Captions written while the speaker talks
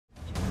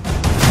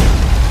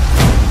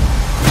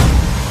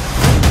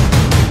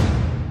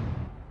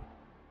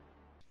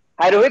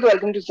Hi Rohit,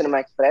 welcome to Cinema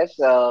Express.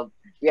 We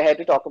are here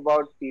to talk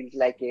about fields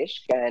like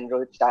Ishq, and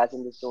Rohit stars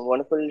in this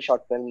wonderful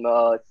short film,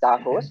 Star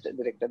Host,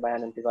 directed by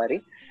Anand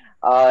Tiwari.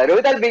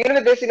 Rohit, I'll begin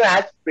with this.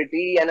 As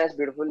pretty and as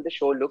beautiful the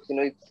show looks,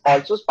 it's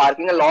also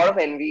sparking a lot of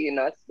envy in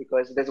us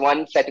because there's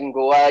one set in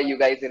Goa, you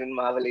guys are in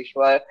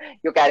Mahabaleshwar,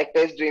 your character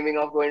is dreaming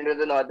of going to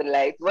the Northern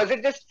Lights. Was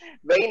it just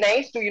very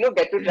nice to,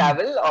 get to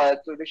travel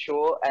through the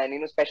show,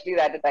 and especially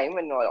at a time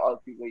when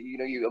all people,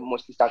 you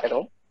mostly stuck at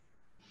home?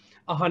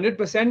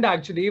 100%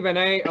 actually. When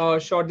I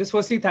shot this,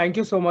 firstly, thank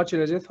you so much,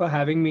 Shilajit, for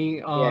having me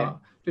Yeah.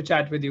 to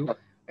chat with you.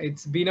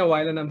 It's been a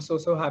while, and I'm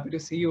so happy to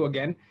see you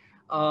again.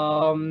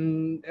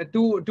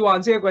 To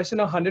answer your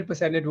question,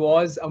 100%, it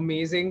was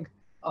amazing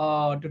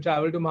to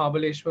travel to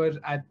Mahabaleshwar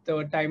at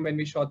the time when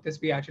we shot this.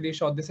 We actually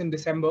shot this in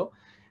December,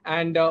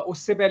 and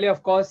usse pehle,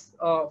 of course,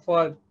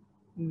 for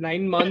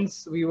 9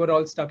 months we were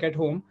all stuck at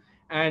home,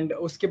 and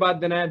uske baad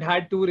then I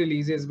had two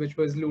releases, which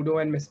was Ludo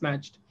and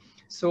Mismatched.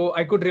 So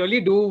I could really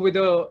do with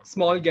a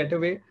small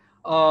getaway.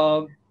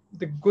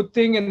 The good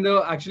thing and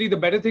the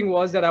better thing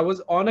was that I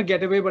was on a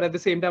getaway, but at the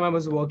same time I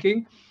was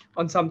working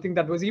on something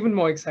that was even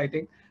more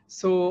exciting.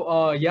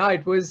 So yeah,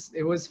 it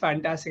was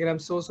fantastic, and I'm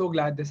so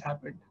glad this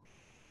happened.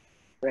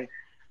 Right.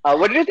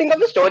 What do you think of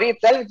the story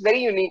itself? It's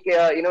very unique,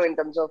 in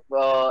terms of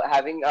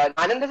having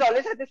Anand has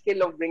always had the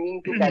skill of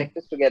bringing two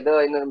characters together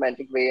in a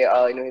romantic way.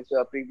 His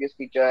previous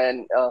feature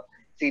and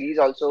series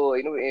also,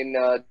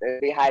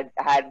 they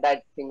had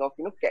that thing of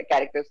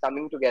characters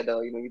coming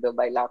together, either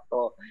by luck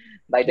or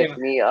by Yeah.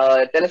 destiny.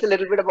 Tell us a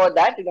little bit about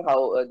that. How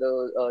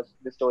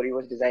the story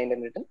was designed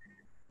and written.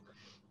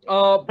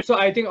 So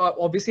I think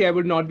obviously I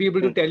would not be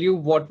able to Hmm. tell you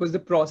what was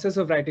the process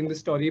of writing the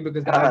story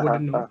because that I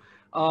wouldn't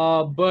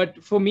know.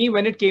 But for me,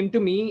 when it came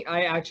to me,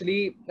 I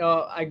actually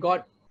I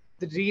got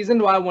the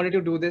reason why I wanted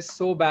to do this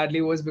so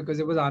badly was because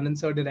it was Anand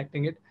sir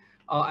directing it.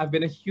 I've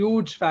been a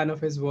huge fan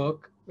of his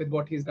work with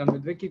what he's done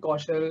with Vicky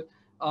Kaushal.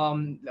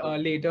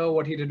 Later,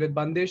 what he did with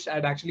Bandish,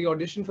 I'd actually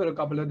auditioned for a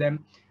couple of them,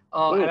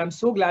 and Mm. I'm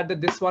so glad that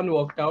this one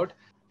worked out.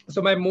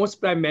 So my most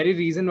primary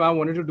reason why I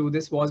wanted to do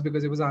this was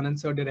because it was Anand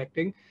sir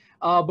directing.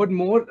 But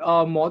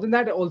more than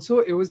that, also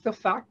it was the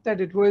fact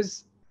that it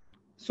was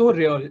so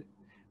real.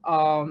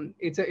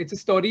 It's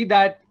a story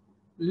that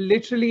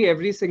literally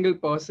every single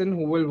person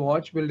who will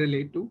watch will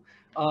relate to.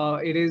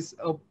 It is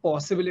a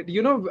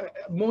possibility.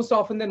 Most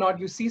often than not,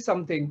 you see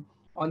something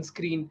on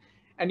screen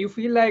and you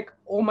feel like,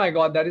 oh my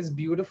God, that is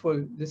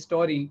beautiful, this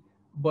story.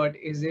 But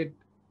is it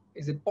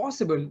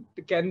possible?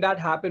 Can that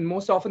happen?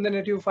 Most often than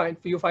not, you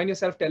find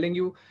yourself telling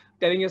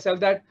yourself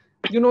that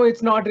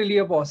it's not really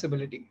a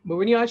possibility. But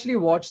when you actually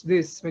watch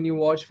this, when you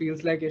watch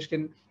Feels Like Ishq,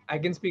 and I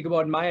can speak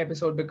about my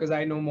episode because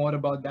I know more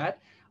about that.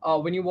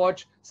 When you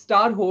watch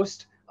Star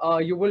Host,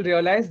 you will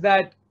realize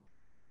that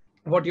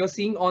what you're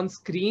seeing on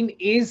screen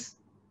is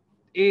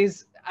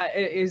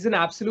an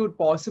absolute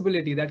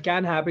possibility that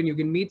can happen. You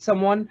can meet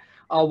someone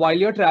while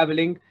you're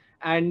traveling,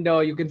 and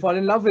you can fall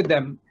in love with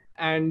them.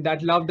 And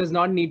that love does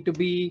not need to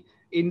be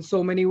in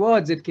so many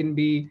words. It can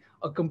be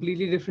a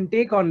completely different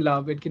take on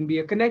love. It can be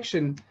a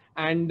connection.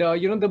 And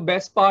the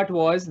best part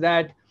was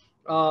that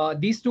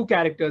these two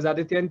characters,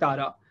 Aditya and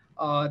Tara,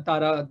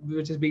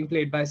 which is being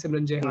played by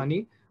Simran Mm.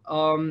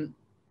 Jehani,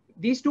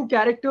 these two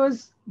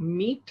characters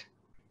meet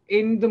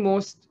in the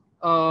most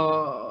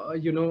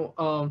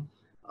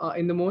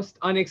in the most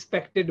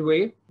unexpected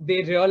way.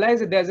 They realize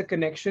that there's a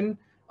connection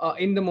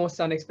in the most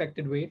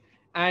unexpected way,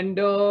 and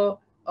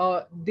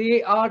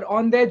they are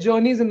on their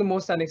journeys in the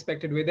most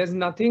unexpected way. There's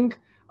nothing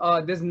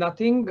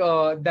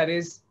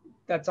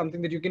that's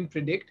something that you can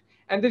predict.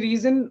 And the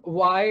reason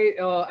why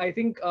I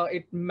think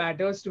it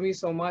matters to me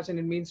so much and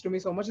it means to me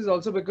so much is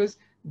also because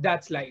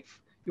that's life.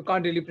 You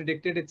can't really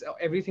predict it. It's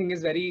everything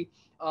is very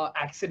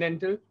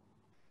accidental.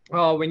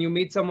 When you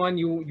meet someone,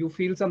 you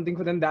feel something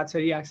for them, that's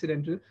very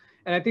accidental.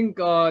 And I think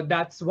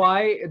that's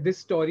why this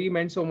story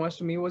meant so much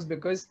to me, was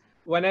because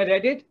when I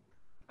read it,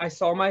 I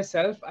saw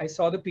myself, I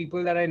saw the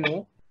people that I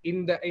know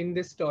in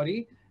this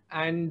story.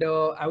 And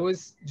I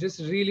was just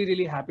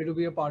really happy to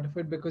be a part of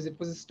it, because it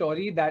was a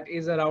story that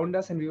is around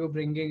us and we were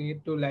bringing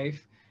it to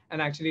life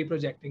and actually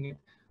projecting it.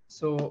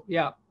 So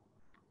yeah.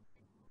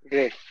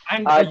 Great.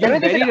 And Tell you me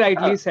this. very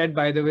rightly said,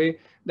 by the way,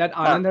 that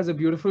Uh, Anand has a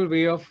beautiful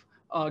way of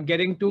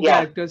getting two yeah.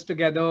 characters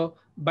together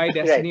by Right.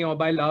 destiny or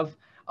by love.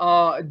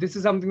 This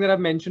is something that I've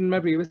mentioned in my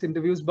previous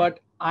interviews, but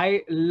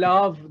I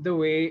love the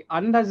way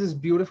Anand has this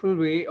beautiful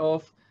way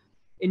of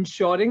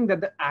ensuring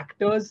that the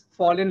actors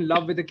fall in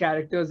love with the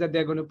characters that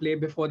they're going to play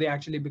before they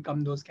actually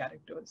become those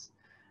characters.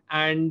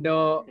 And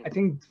I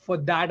think for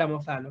that, I'm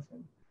a fan of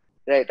him.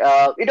 Right.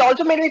 It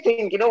also made me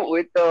think,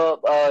 with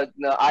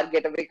our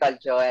getaway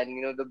culture and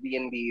the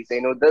B&Bs,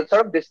 the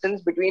sort of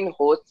distance between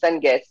hosts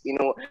and guests,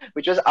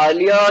 which was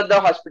earlier the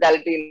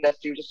hospitality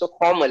industry, which is so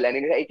formal, and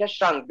it has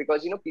shrunk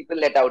because people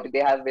let out. They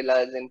have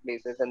villas and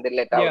places, and they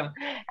let out,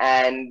 Yeah.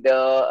 and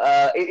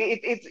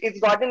it's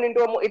gotten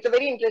into it's a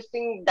very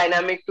interesting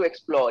dynamic to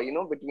explore,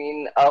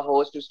 between a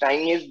host who's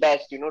trying his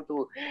best,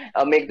 to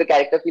make the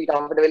character feel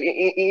comfortable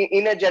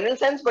in a general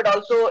sense, but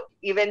also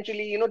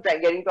eventually,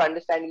 getting to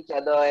understand each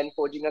other and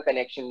forging a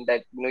connection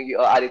that,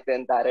 Aditya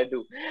and Tara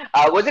do.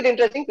 Was it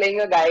interesting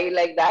playing a guy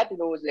like that,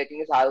 who's letting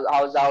his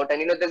house out?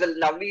 And, there's a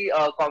lovely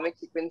comic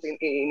sequence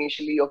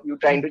initially of you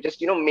trying to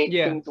just, make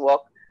Yeah. things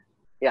work.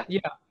 Yeah.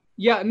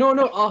 Yeah. No,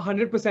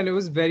 100%. It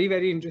was very,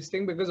 very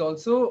interesting because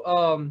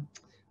also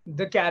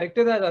the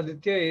character that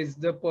Aditya is,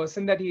 the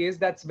person that he is,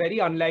 that's very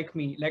unlike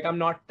me. Like, I'm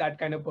not that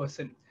kind of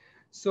person.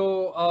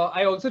 So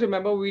I also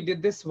remember we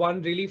did this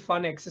one really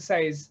fun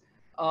exercise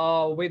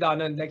with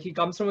Anand. Like, he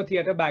comes from a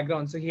theater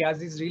background, so he has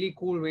these really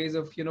cool ways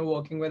of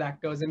working with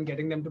actors and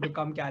getting them to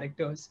become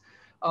characters.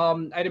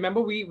 I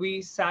remember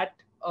we sat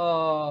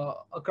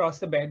across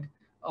the bed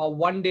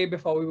one day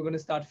before we were going to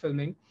start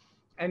filming,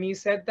 and he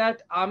said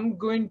that I'm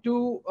going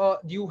to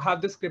you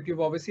have the script, you've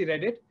obviously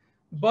read it,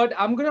 but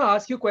I'm going to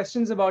ask you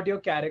questions about your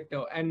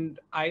character. And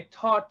I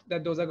thought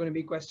that those are going to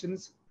be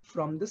questions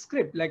from the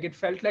script. Like, it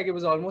felt like it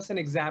was almost an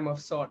exam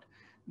of sort,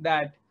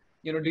 that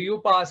do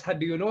you pass,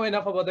 do you know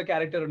enough about the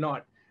character or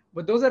not.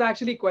 But those are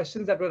actually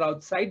questions that were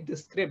outside the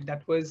script,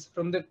 that was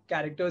from the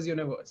character's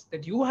universe,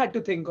 that you had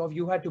to think of,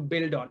 you had to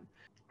build on.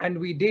 And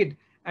we did.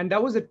 And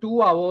that was a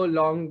 2 hour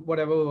long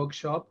whatever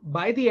workshop.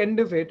 By the end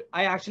of it,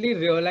 I actually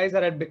realized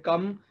that I'd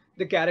become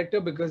the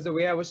character, because the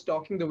way I was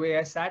talking, the way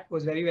I sat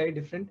was very, very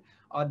different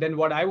than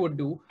what I would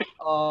do.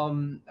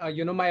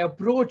 My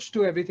approach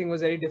to everything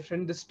was very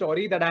different. The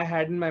story that I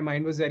had in my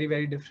mind was very,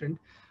 very different.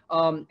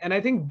 And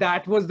I think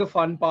that was the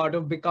fun part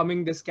of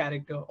becoming this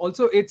character.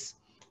 Also, it's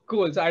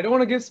cool. So I don't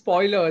want to give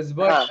spoilers,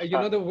 but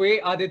the way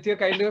Aditya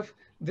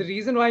the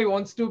reason why he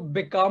wants to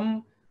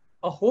become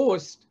a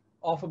host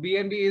of a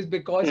BNB is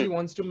because he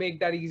wants to make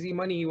that easy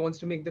money. He wants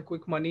to make the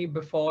quick money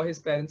before his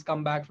parents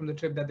come back from the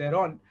trip that they're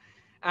on.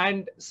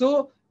 And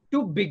so,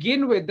 to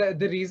begin with,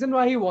 the reason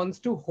why he wants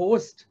to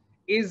host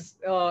is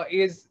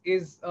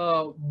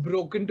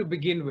broken to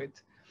begin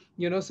with.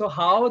 So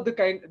how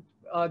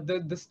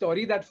the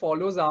story that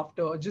follows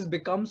after just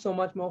becomes so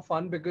much more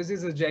fun, because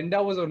his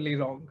agenda was only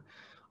wrong.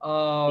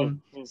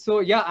 So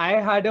yeah, I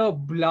had a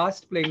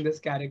blast playing this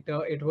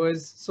character. It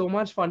was so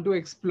much fun to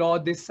explore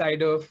this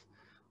side of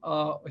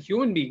a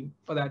human being,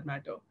 for that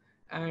matter.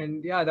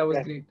 And yeah, that was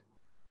great.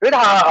 Good.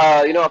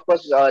 Of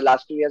course,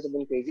 last 2 years have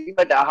been crazy.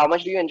 But how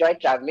much do you enjoy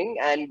traveling?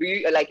 And do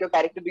you like your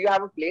character? Do you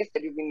have a place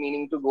that you've been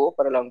meaning to go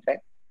for a long time?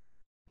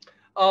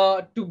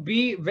 To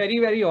be very,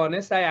 very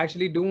honest, I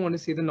actually do want to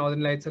see the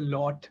Northern Lights a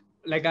lot.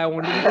 Like, I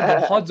wanted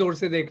to बहुत जोर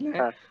से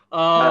देखना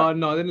है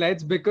Northern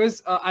Lights,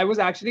 because I was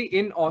actually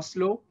in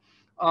Oslo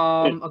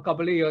a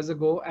couple of years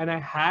ago, and I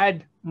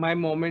had my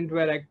moment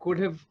where I could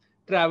have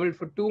traveled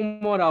for 2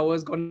 more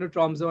hours, gone to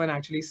Tromso and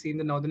actually seen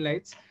the Northern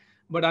Lights,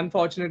 but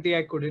unfortunately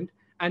I couldn't.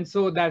 And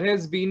so that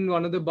has been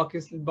one of the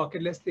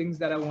bucket list things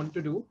that I want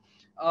to do.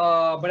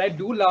 But I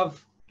do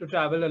love to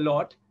travel a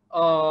lot.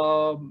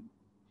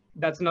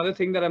 That's another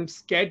thing, that I'm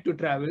scared to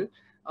travel.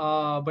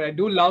 But I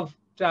do love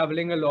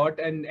traveling a lot,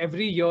 and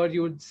every year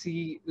you would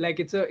see, like,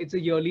 it's a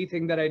yearly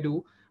thing that I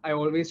do. I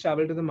always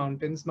travel to the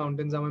mountains.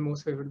 Mountains are my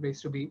most favorite place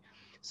to be.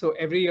 So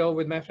every year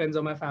with my friends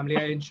or my family,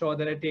 I ensure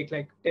that I take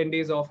like 10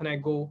 days off and I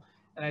go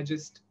and I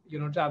just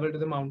travel to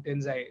the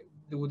mountains. I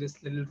do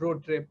this little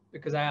road trip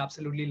because I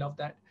absolutely love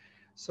that.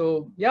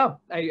 So yeah,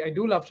 I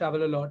do love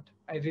travel a lot.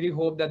 I really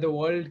hope that the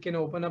world can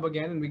open up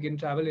again and we can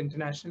travel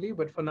internationally.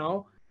 But for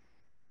now,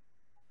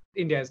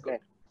 India is good.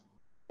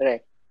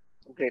 Right.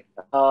 Great.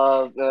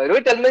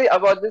 Rohit, tell me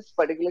about this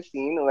particular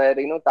scene where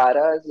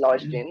Tara is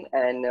lodged in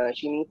and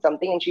she needs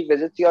something and she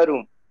visits your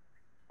room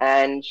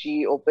and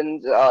she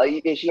opens.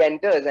 She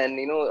enters and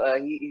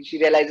she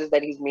realizes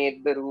that he's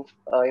made the roof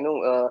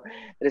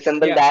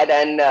resemble that,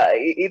 and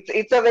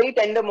it's a very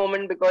tender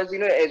moment because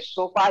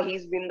so far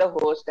he's been the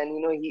host and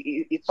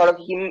it's sort of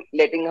him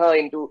letting her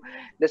into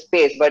the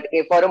space, but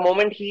for a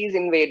moment he's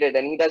invaded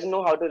and he doesn't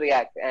know how to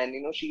react, and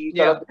she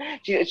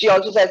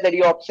also says that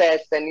you're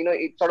obsessed, and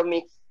it sort of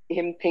makes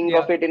him think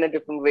of it in a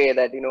different way.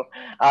 That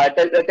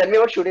tell me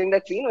about shooting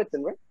that scene with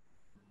Simran.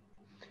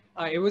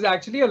 It was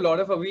actually a lot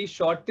of we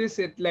shot this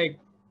at like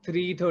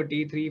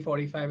 3:30,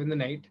 3:45 in the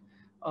night,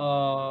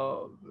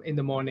 in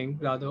the morning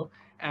rather.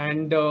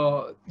 And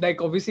like,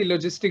 obviously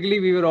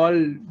logistically we were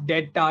all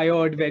dead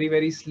tired, very,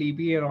 very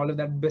sleepy and all of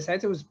that.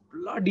 Besides, it was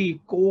bloody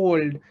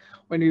cold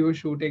when we were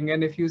shooting.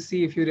 And if you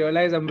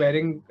realize, I'm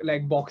wearing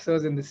like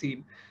boxers in the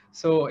scene.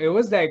 So it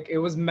was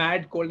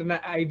mad cold. And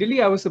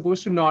ideally I was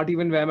supposed to not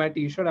even wear my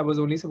t-shirt. I was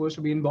only supposed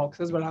to be in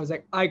boxers, but I was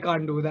like, I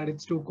can't do that.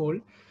 It's too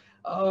cold.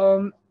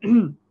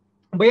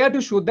 But yeah,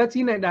 to shoot that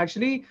scene, and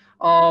actually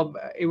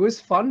it was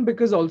fun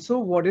because also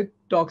what it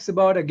talks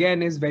about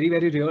again is very,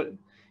 very real.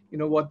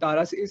 What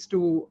Tara says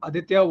to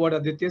Aditya, what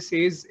Aditya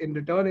says in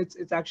return,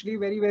 it's actually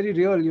very, very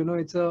real.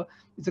 It's a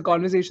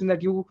conversation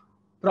that you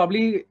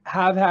probably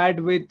have had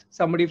with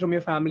somebody from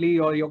your family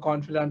or your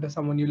confidant or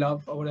someone you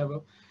love or whatever.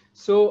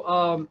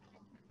 So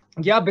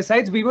yeah,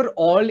 besides, we were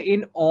all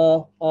in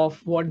awe of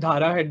what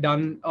Dhara had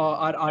done,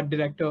 our art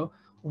director,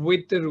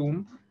 with the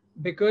room.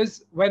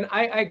 Because when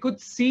I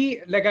could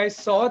see, like, I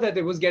saw that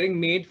it was getting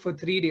made for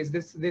 3 days.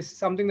 This is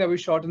something that we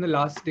shot on the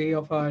last day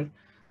of our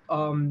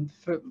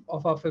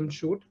film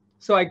shoot.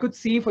 So I could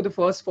see for the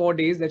first 4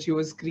 days that she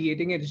was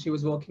creating it, she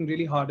was working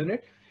really hard on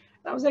it.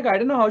 And I was like, I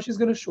don't know how she's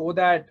going to show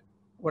that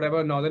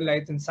whatever Northern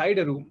Lights inside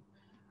a room.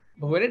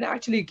 But when it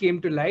actually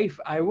came to life,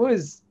 I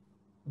was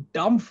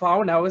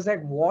dumbfounded. I was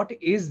like, what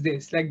is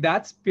this? Like,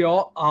 that's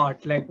pure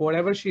art. Like,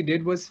 whatever she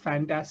did was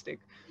fantastic.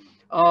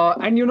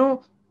 And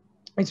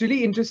it's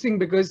really interesting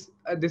because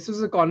this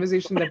was a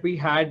conversation that we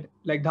had,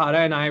 like Dhara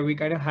and I, we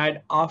kind of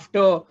had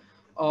after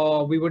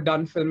we were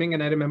done filming.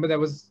 And I remember there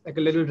was like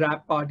a little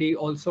rap party,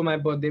 also my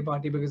birthday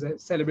party, because I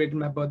celebrated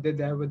my birthday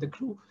there with the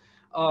crew.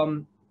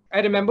 I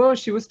remember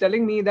she was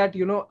telling me that,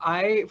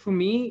 for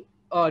me,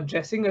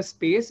 dressing a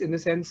space in the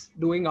sense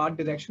doing art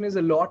direction is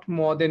a lot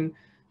more than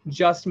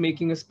just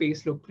making a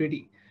space look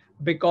pretty,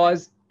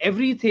 because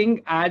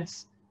everything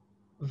adds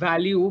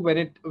value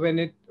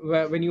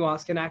when you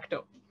ask an actor.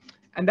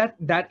 And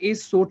that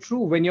is so true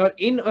when you're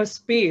in a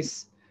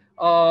space.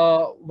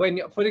 For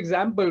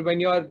example, when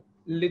you're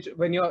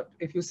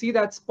if you see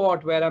that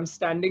spot where I'm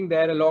standing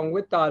there along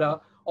with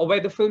Tara, or where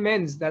the film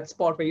ends, that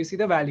spot where you see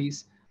the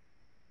valleys,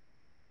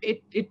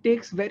 it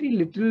takes very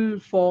little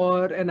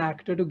for an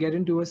actor to get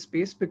into a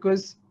space,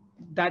 because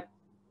that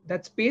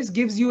that space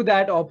gives you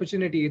that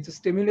opportunity. It's a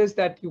stimulus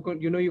that you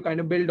kind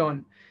of build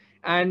on.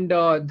 And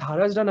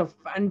Dhara's done a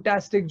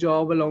fantastic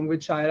job along with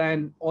Shaira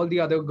and all the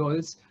other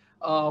girls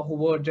who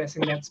were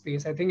dressing that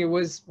space. I think it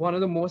was one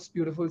of the most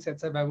beautiful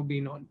sets I've ever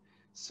been on.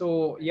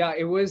 So yeah,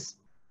 it was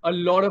a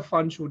lot of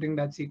fun shooting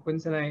that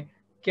sequence, and I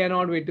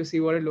cannot wait to see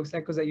what it looks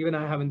like, because even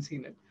I haven't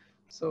seen it.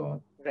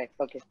 So Right.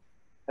 Okay.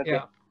 Okay.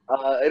 yeah.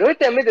 Rohit,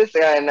 tell me this,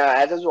 and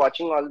as I was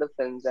watching all the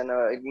films, and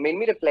it made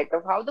me reflect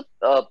of how the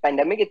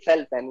pandemic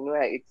itself, and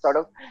it sort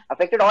of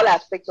affected all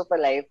aspects of our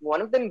life.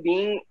 One of them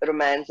being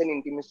romance and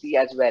intimacy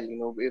as well.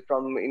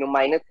 From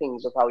minor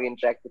things of how you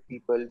interact with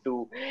people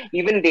to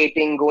even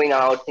dating, going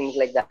out, things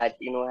like that.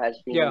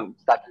 Has Yeah. been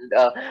started.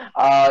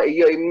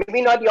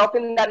 Maybe not your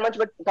film that much,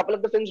 but a couple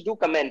of the films do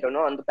comment,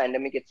 on the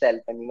pandemic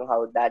itself, and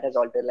how that has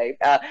altered life.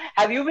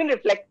 Have you been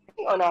reflecting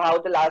on how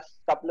the last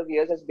couple of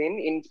years has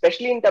been,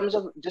 especially in terms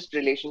of just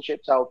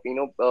relationships, how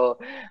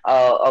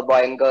a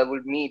boy and girl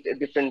would meet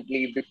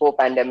differently before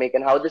pandemic,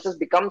 and how this has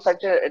become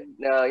such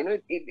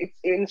it's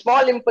in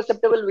small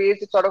imperceptible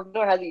ways. It sort of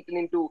has eaten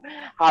into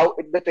how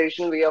the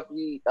traditional way of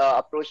we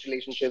approach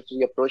relationships,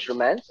 we approach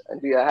romance.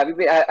 Do you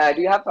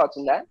have thoughts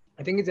on that?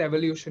 I think it's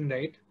evolution,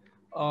 right?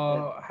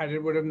 Yeah. Had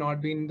it would have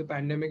not been the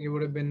pandemic, it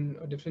would have been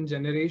a different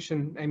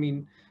generation. I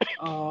mean,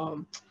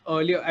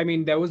 earlier, I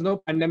mean, there was no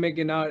pandemic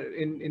in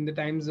the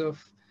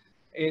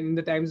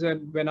times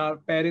when our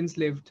parents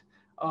lived.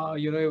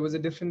 It was a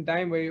different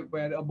time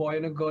where a boy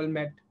and a girl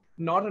met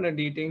not on a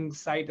dating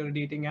site or a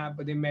dating app,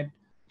 but they met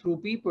through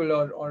people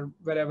or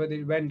wherever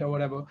they went or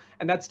whatever,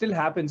 and that still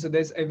happens. So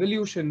there's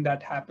evolution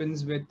that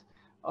happens with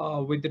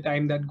the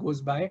time that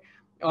goes by.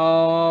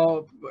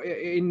 uh,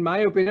 in my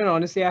opinion,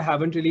 honestly, I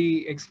haven't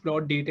really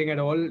explored dating at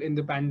all in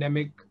the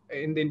pandemic,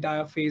 in the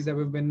entire phase that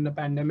we've been in the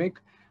pandemic.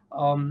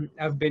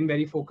 I've been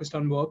very focused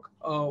on work.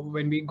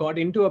 When we got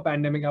into a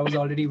pandemic, I was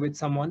already with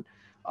someone.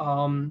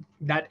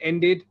 That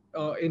ended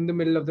in the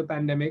middle of the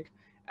pandemic,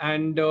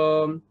 and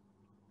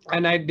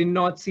and I did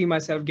not see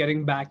myself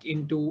getting back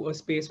into a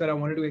space where I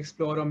wanted to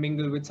explore or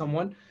mingle with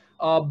someone.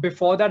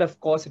 Before that, of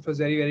course, it was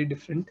very, very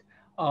different.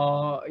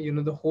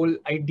 The whole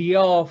idea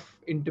of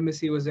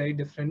intimacy was very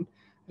different.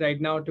 Right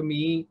now, to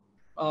me,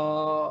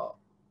 uh,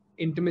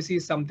 intimacy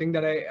is something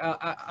that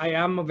I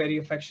am a very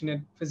affectionate,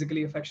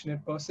 physically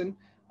affectionate person.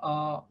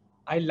 Uh,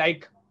 I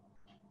like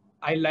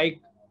I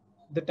like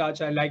the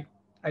touch. I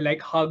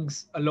like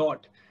hugs a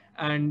lot,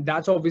 and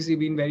that's obviously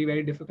been very,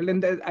 very difficult.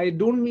 And I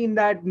don't mean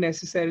that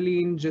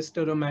necessarily in just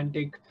a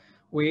romantic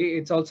way.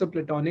 It's also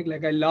platonic.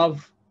 Like, I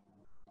love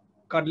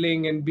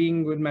cuddling and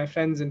being with my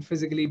friends and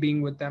physically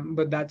being with them,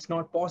 but that's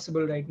not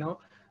possible right now.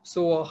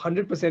 So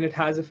 100% it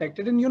has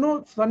affected.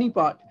 And funny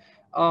part,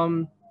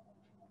 um,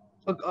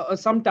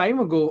 some time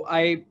ago,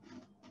 I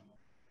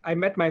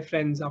met my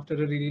friends after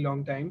a really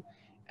long time,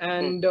 Hmm.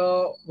 and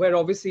where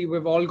obviously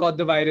we've all got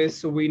the virus,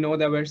 so we know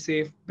that we're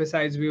safe.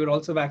 Besides, we were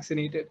also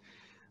vaccinated,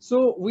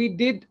 so we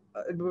did.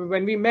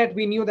 When we met,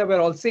 we knew that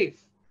we're all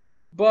safe,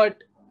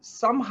 but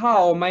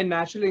somehow my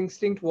natural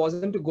instinct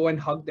wasn't to go and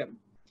hug them.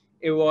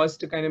 It was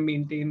to kind of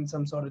maintain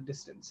some sort of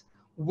distance,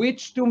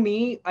 which to me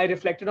I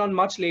reflected on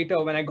much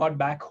later when I got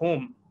back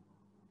home.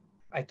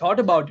 I thought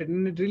about it,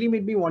 and it really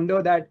made me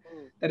wonder that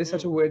Hmm. that is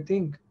such Hmm. a weird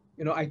thing.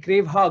 I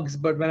crave hugs,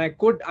 but when I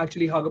could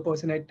actually hug a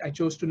person, I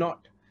chose to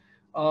not.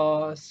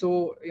 So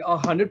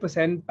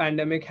 100%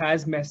 pandemic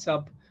has messed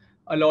up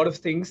a lot of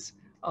things.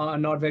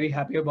 Not very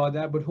happy about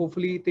that, but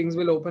hopefully things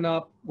will open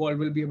up. World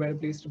will be a better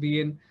place to be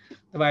in.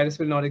 The virus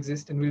will not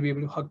exist, and we'll be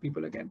able to hug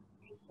people again.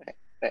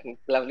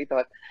 Lovely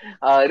thought.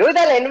 Rohit,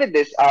 I'll end with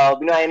this.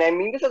 And I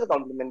mean this as a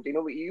compliment.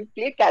 You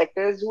play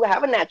characters who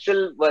have a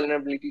natural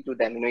vulnerability to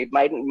them. It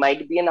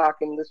might be an arc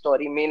in the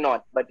story, may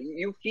not, but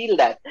you feel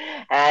that.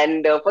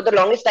 And for the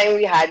longest time,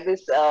 we had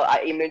this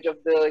image of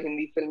the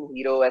Hindi film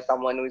hero as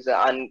someone who's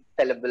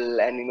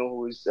unfallible and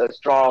who's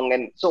strong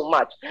and so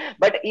much.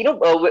 But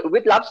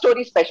with love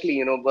stories,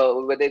 especially,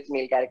 whether it's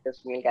male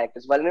characters, female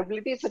characters,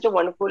 vulnerability is such a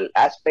wonderful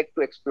aspect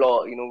to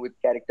explore. With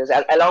characters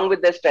along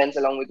with their strengths,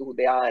 along with who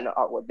they are and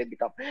what they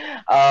become.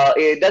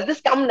 Does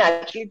this come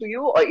naturally to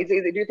you, or do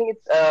you think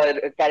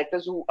it's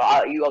characters who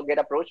you get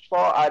approached for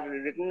are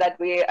written that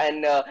way?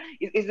 And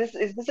is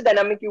this a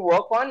dynamic you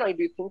work on, or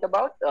do you think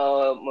about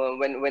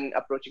when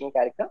approaching a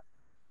character?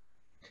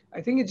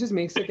 I think it just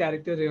makes the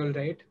character real,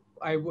 right?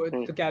 I would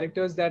Hmm. the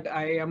characters that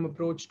I am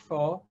approached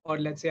for, or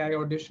let's say I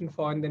audition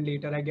for, and then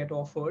later I get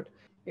offered.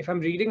 If I'm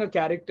reading a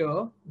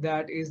character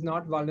that is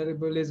not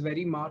vulnerable, is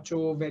very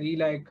macho, very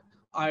like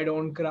I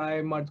don't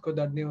cry, mard ko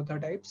dard nahi hota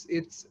types.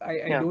 I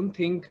Yeah. don't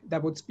think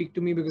that would speak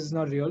to me because it's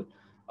not real.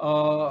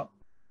 Uh,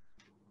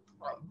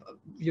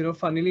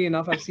 Funnily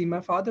enough, I've seen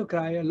my father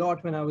cry a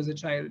lot when I was a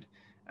child,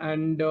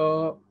 and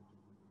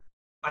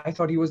I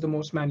thought he was the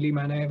most manly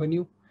man I ever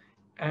knew.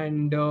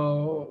 And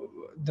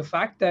the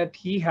fact that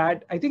he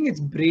had, I think it's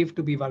brave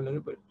to be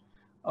vulnerable.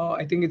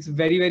 I think it's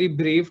very, very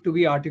brave to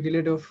be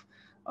articulate of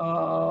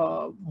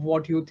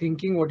what you're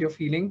thinking, what you're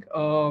feeling.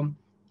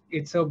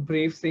 It's a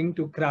brave thing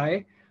to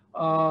cry.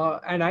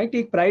 And I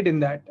take pride in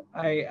that.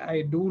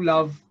 I do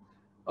love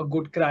a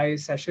good cry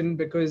session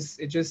because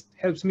it just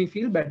helps me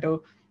feel better.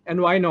 And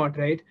why not,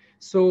 right?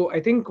 So I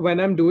think when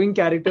I'm doing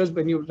characters,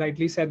 when you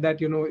rightly said that,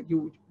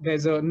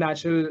 there's a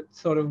natural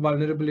sort of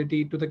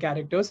vulnerability to the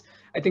characters.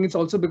 I think it's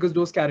also because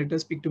those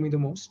characters speak to me the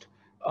most.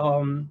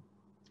 Um,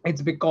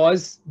 it's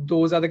because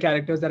those are the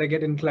characters that I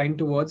get inclined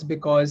towards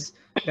because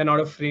they're not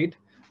afraid.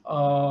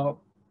 Uh,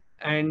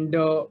 and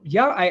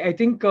yeah, I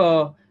think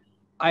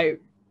I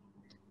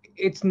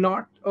it's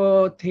not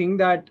a thing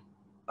that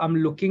I'm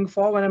looking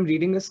for when I'm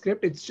reading a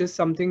script. It's just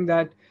something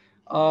that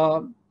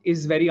uh,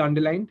 is very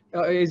underlined.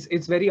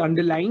 It's very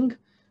underlying.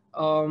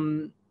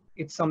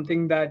 It's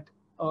something that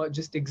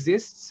just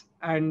exists,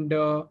 and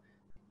the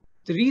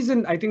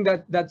reason I think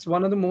that that's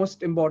one of the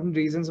most important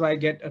reasons why I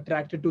get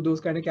attracted to those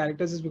kind of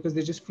characters is because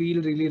they just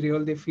feel really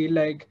real. They feel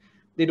like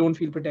they don't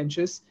feel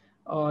pretentious.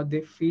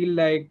 They feel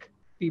like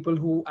people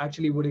who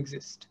actually would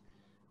exist.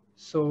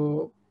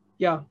 So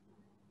yeah,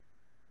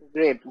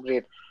 Great,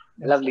 great.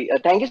 that's that. Lovely.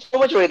 Thank you so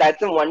much, Rohit. That's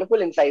some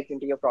wonderful insights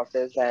into your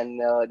process and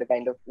the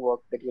kind of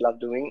work that you love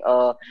doing.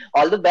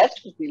 All the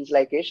best for Feels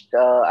Like Ishq.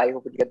 I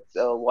hope it gets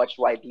watched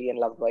widely and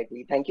loved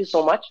widely. Thank you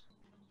so much.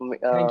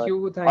 Thank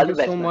you. All Thank the you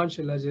so best, man. much,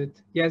 Shilajit.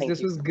 Yes, Thank this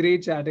you. was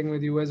great chatting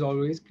with you as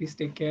always. Please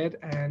take care,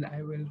 and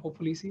I will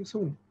hopefully see you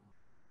soon.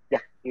 Yeah,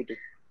 you too.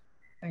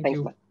 Thank Thanks,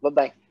 you. man. Bye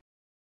bye.